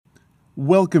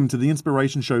Welcome to the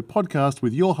Inspiration Show podcast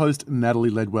with your host, Natalie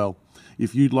Ledwell.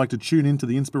 If you'd like to tune into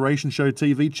the Inspiration Show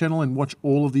TV channel and watch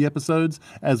all of the episodes,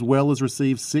 as well as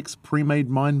receive 6 pre-made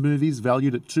mind movies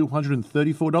valued at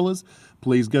 $234,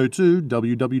 please go to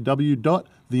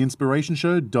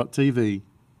www.theinspirationshow.tv.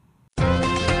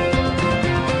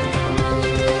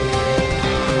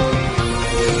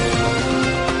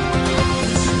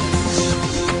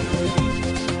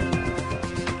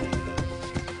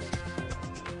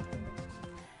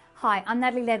 Hi, I'm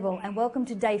Natalie Ledwell and welcome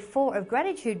to Day 4 of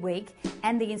Gratitude Week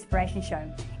and the Inspiration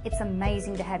Show. It's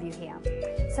amazing to have you here.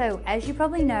 So, as you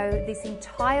probably know, this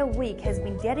entire week has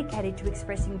been dedicated to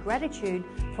expressing gratitude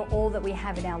for all that we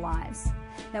have in our lives.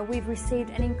 Now, we've received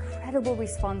an incredible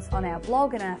response on our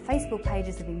blog, and our Facebook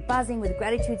pages have been buzzing with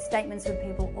gratitude statements from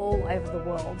people all over the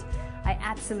world. I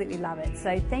absolutely love it.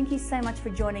 So thank you so much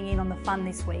for joining in on the fun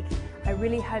this week. I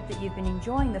really hope that you've been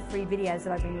enjoying the free videos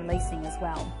that I've been releasing as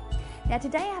well. Now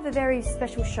today I have a very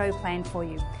special show planned for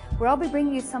you, where I'll be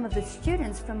bringing you some of the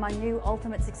students from my new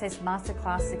Ultimate Success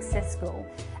Masterclass Success School,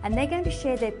 and they're going to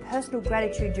share their personal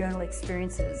gratitude journal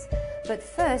experiences. But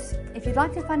first, if you'd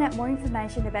like to find out more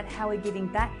information about how we're giving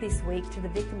back this week to the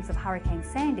victims of Hurricane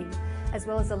Sandy, as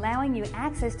well as allowing you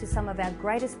access to some of our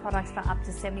greatest products for up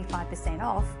to 75%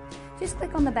 off, just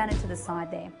click on the banner to the side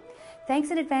there.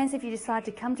 Thanks in advance if you decide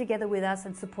to come together with us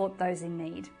and support those in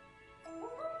need.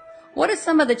 What are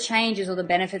some of the changes or the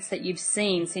benefits that you've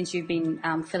seen since you've been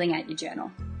filling out your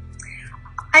journal?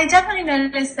 I definitely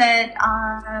noticed that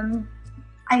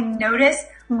I notice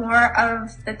more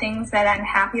of the things that I'm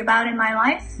happy about in my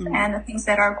life and the things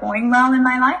that are going well in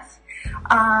my life.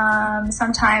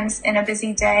 Sometimes in a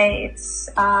busy day, it's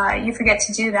you forget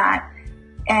to do that.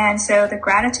 And so the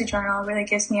gratitude journal really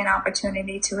gives me an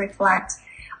opportunity to reflect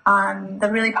on the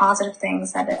really positive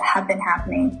things that have been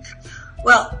happening.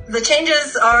 Well, the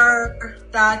changes are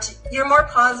that you're more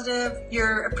positive,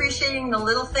 you're appreciating the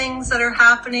little things that are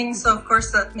happening, so of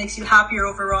course that makes you happier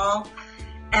overall.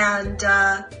 And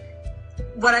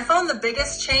what I found the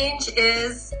biggest change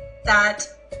is that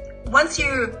once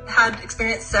you had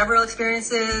experienced several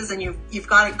experiences and you've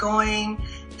got it going,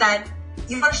 that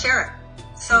you want to share it.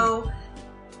 So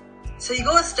you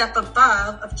go a step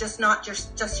above of just not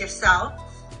just yourself,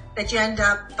 that you end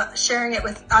up sharing it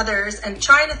with others and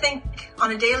trying to think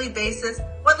on a daily basis,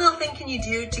 what little thing can you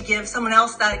do to give someone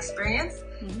else that experience,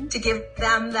 to give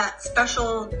them that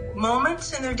special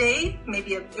moment in their day.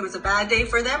 Maybe it was a bad day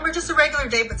for them or just a regular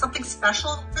day, but something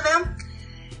special for them.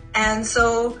 And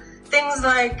so things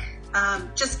like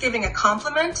just giving a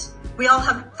compliment. We all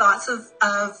have thoughts of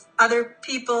other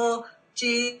people.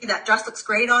 Gee, that dress looks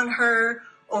great on her,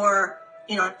 or,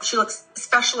 you know, she looks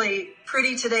especially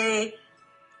pretty today.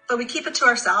 But we keep it to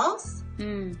ourselves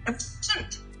and we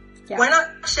shouldn't. Yeah. Why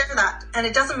not share that? And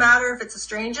it doesn't matter if it's a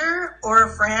stranger or a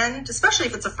friend, especially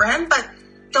if it's a friend, but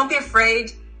don't be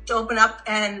afraid to open up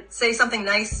and say something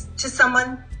nice to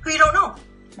someone who you don't know,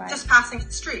 just passing the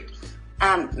street.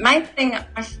 Main thing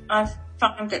I've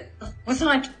found that with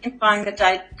identifying the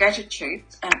day of gratitude,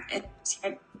 it's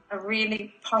had a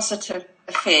really positive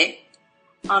effect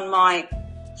on my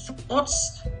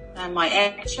thoughts, my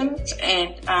actions,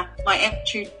 and my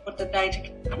attitude for the day to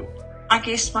come. I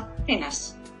guess my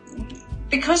happiness.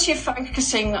 Because you're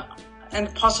focusing in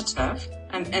positive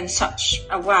and in such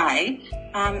a way,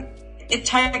 it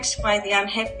takes away the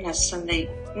unhappiness and the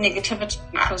negativity,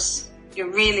 because you're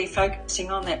really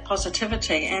focusing on that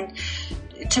positivity. And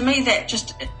to me, that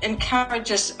just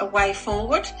encourages a way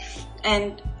forward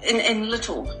and in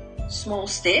little small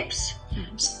steps.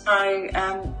 So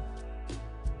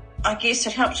I guess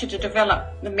it helps you to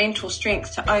develop the mental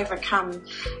strength to overcome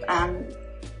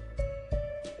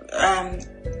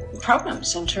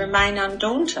problems and to remain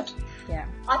undaunted. Yeah,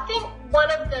 I think one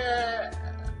of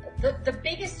the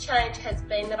biggest change has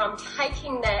been that I'm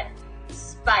taking that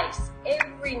space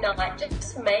every night,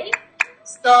 just me.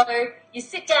 So you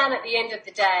sit down at the end of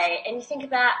the day and you think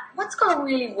about what's gone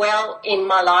really well in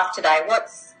my life today. What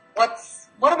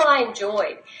have I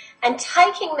enjoyed? And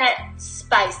taking that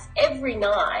space every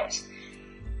night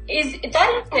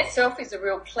that in itself is a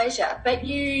real pleasure, but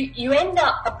you end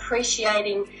up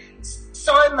appreciating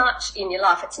so much in your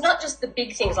life. It's not just the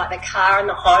big things like the car and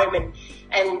the home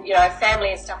and you know, family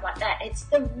and stuff like that. It's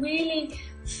the really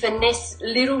finesse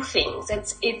little things.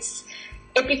 It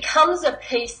becomes a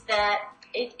piece that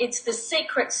it's the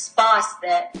secret spice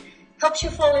that helps you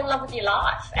fall in love with your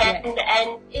life. And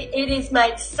it has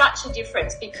made such a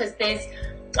difference because we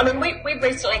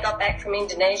recently got back from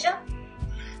Indonesia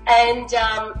and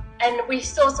we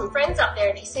saw some friends up there,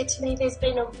 and he said to me, there's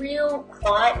been a real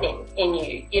quietening in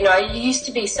you. You know, you used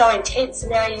to be so intense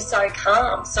and now you're so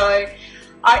calm. So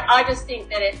I just think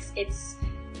that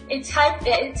it's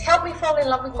helped me fall in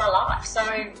love with my life. So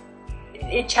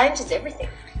it changes everything.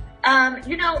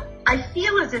 I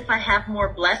feel as if I have more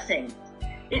blessings.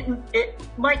 It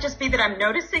might just be that I'm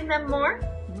noticing them more,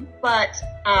 but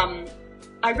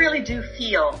I really do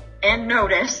feel and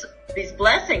notice these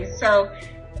blessings. So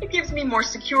it gives me more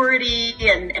security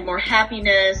and more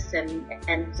happiness and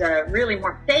really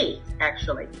more faith,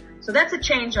 actually. So that's a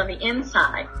change on the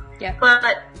inside. Yeah.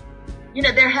 But,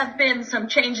 there have been some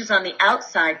changes on the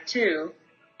outside, too.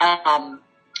 I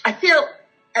feel,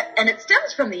 and it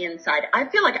stems from the inside, I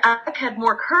feel like I've had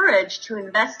more courage to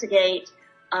investigate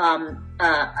a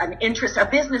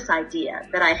business idea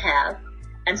that I have.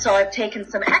 And so I've taken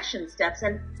some action steps.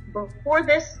 And before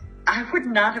this, I would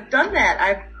not have done that.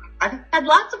 I've had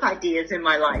lots of ideas in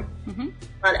my life,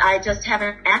 but I just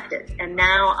haven't acted. And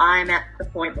now I'm at the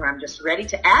point where I'm just ready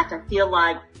to act. I feel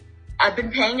like I've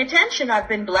been paying attention. I've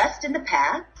been blessed in the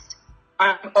past.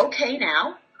 I'm okay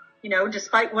now.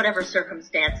 Despite whatever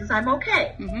circumstances, I'm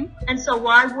okay. And so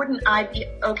why wouldn't I be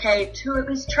okay to at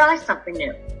least try something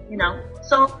new,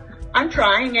 So I'm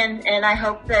trying, and I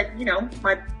hope that,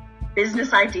 my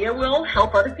business idea will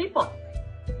help other people.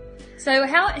 So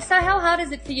how hard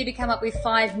is it for you to come up with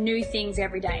 5 new things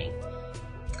every day?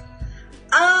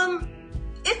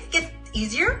 It gets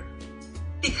easier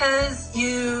because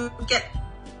you get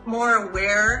more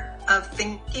aware of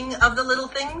thinking of the little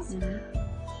things.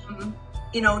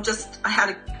 I had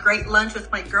a great lunch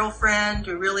with my girlfriend.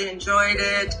 We really enjoyed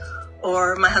it.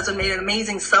 Or my husband made an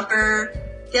amazing supper.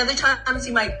 The other times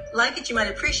you might like it, you might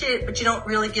appreciate it, but you don't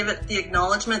really give it the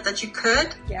acknowledgement that you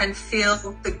could and feel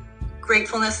the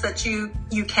gratefulness that you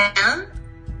can.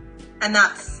 And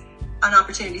that's an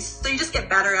opportunity. So you just get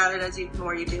better at it the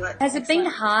more you do it. Has it been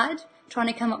hard trying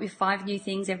to come up with 5 new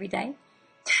things every day?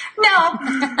 No,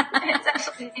 it's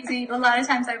actually easy. A lot of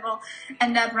times I will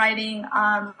end up writing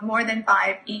more than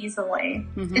 5 easily.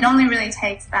 It only really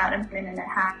takes about a minute and a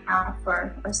half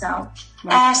or so.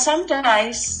 Some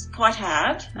days quite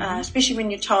hard, especially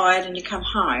when you're tired and you come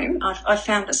home. I've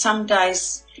found that some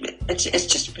days it's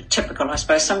just typical, I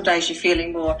suppose. Some days you're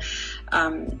feeling more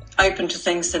open to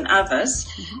things than others.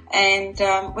 And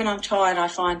when I'm tired, I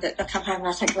find that I come home and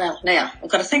I think, well, now I've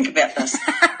got to think about this.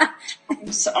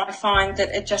 So I find that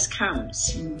it just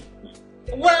comes.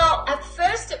 Well, at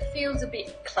first it feels a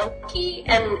bit clunky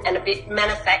and a bit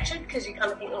manufactured because you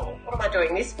kind of think, oh, what am I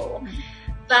doing this for?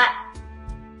 But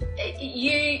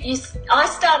I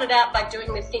started out by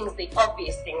doing the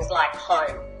obvious things like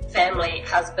home, family,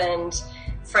 husband,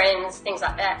 friends, things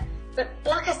like that. But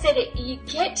like I said, you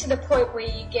get to the point where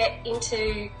you get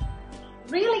into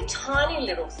really tiny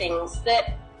little things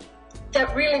that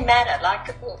really matter.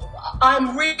 Like,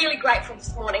 I'm really grateful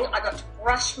this morning I got to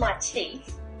brush my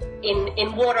teeth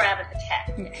in water out of the tap.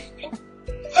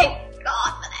 Thank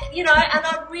God for that, and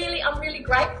I'm really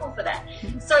grateful for that.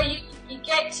 So you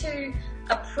get to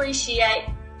appreciate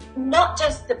not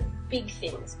just the big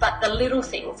things, but the little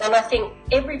things. And I think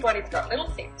everybody's got little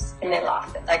things in their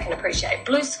life that they can appreciate.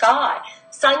 Blue sky,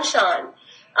 sunshine,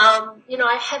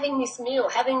 having this meal,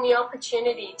 having the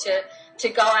opportunity to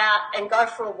go out and go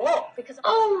for a walk. Because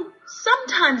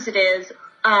sometimes it is.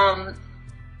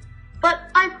 But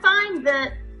I find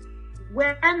that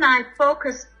when I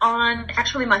focus on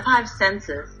actually my 5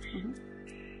 senses,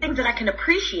 things that I can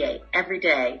appreciate every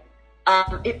day,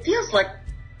 it feels like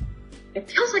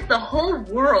the whole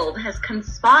world has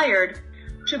conspired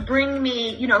to bring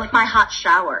me, like my hot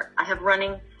shower. I have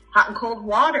running hot and cold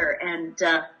water, and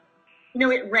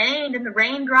it rained, and the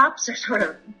raindrops are sort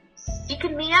of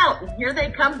seeking me out, and here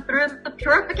they come through the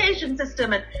purification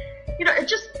system, and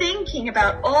just thinking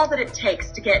about all that it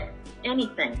takes to get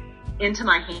anything into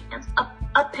my hands,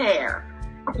 a pear,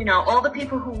 all the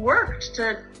people who worked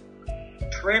to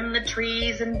trim the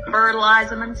trees and fertilize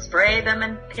them and spray them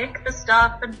and pick the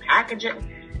stuff and package it.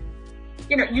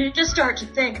 You just start to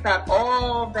think about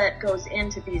all that goes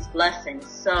into these blessings.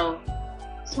 So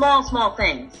small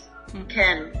things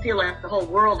can feel like the whole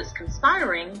world is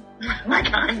conspiring, like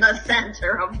I'm the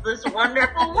center of this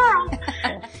wonderful world.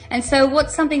 And so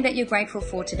what's something that you're grateful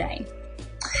for today?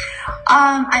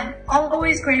 I'm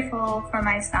always grateful for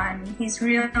my son. He's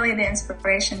really the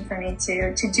inspiration for me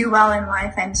to do well in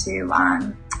life and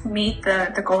to meet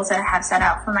the goals that I have set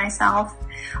out for myself.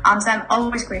 So I'm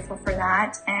always grateful for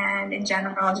that. And in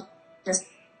general, just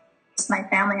my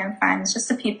family and friends, just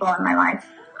the people in my life.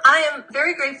 I am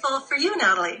very grateful for you,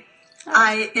 Natalie.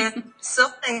 I am so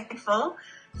thankful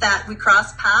that we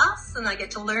cross paths and I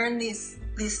get to learn these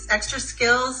extra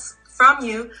skills from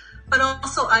you. But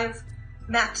also I've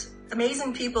met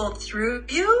amazing people through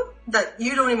you that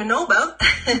you don't even know about.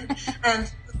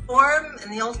 And Forum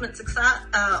and the Ultimate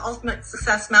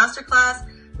Success Masterclass.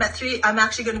 Met 3. I'm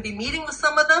actually going to be meeting with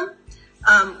some of them.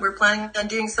 We're planning on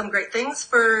doing some great things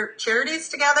for charities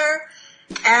together.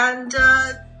 And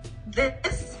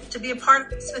this, to be a part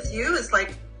of this with you, is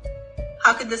like,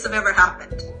 how could this have ever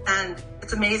happened? And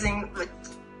it's amazing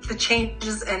the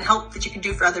changes and help that you can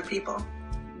do for other people.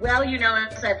 Well,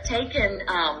 as I've taken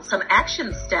some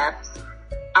action steps,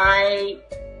 I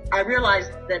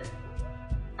realized that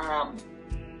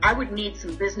I would need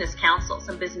some business counsel,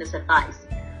 some business advice.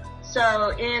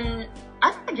 So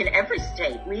I think in every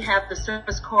state, we have the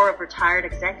Service Corps of Retired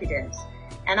Executives.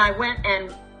 And I went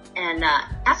and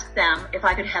asked them if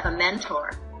I could have a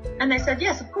mentor. And they said,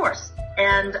 yes, of course.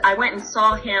 And I went and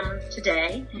saw him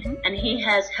today, and he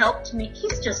has helped me.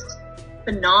 He's just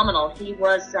phenomenal. He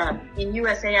was in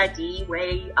USAID,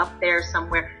 way up there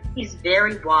somewhere. He's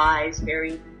very wise,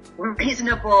 very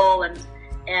reasonable, and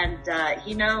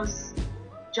he knows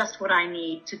just what I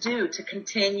need to do to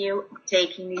continue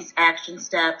taking these action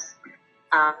steps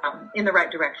in the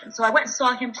right direction. So I went and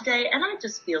saw him today, and I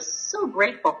just feel so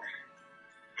grateful.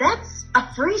 That's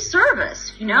a free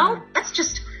service, That's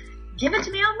just given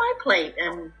to me on my plate,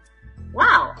 and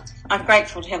wow. I'm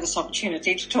grateful to have this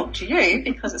opportunity to talk to you,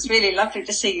 because it's really lovely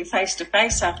to see you face to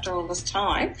face after all this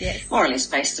time. Yes. More or less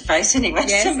face to face anyway,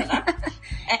 yes. Similar.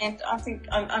 And I think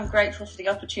I'm grateful for the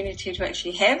opportunity to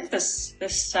actually have this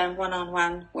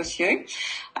one-on-one with you.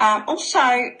 Also,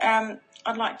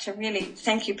 I'd like to really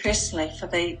thank you personally for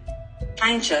the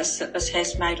changes that this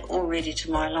has made already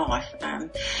to my life.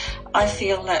 I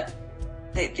feel that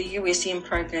the USM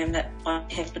program that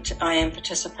I am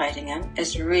participating in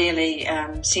is really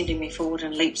sending me forward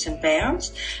in leaps and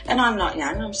bounds. And I'm not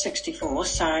young, I'm 64,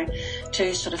 so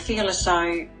to sort of feel as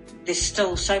though there's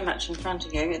still so much in front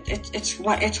of you,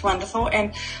 it's wonderful.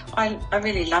 And I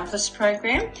really love this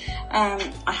program.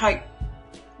 I hope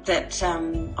that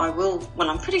I will,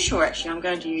 I'm pretty sure actually I'm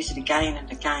going to use it again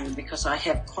and again, because I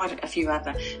have quite a few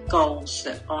other goals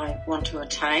that I want to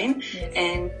attain. Yes.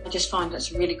 And I just find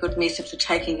it's a really good method for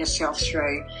taking yourself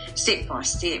through step by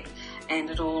step, and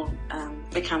it all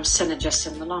becomes synergist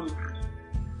in the long run.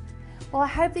 Well, I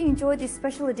hope that you enjoyed this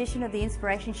special edition of The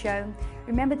Inspiration Show.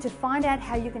 Remember, to find out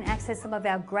how you can access some of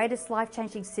our greatest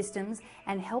life-changing systems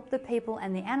and help the people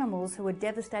and the animals who were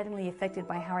devastatingly affected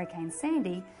by Hurricane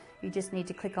Sandy, you just need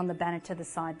to click on the banner to the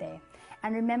side there.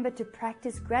 And remember to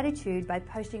practice gratitude by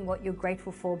posting what you're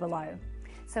grateful for below.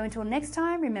 So until next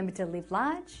time, remember to live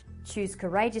large, choose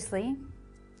courageously,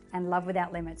 and love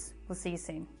without limits. We'll see you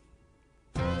soon.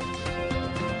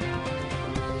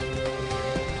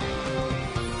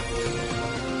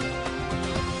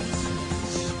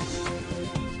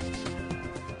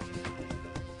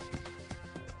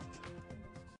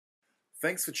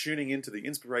 Thanks for tuning in to the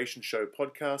Inspiration Show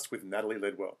podcast with Natalie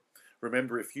Ledwell.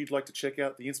 Remember, if you'd like to check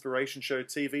out the Inspiration Show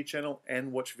TV channel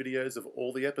and watch videos of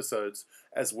all the episodes,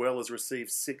 as well as receive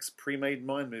 6 pre-made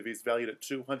mind movies valued at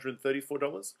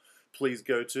 $234, please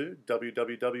go to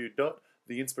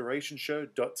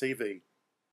www.theinspirationshow.tv.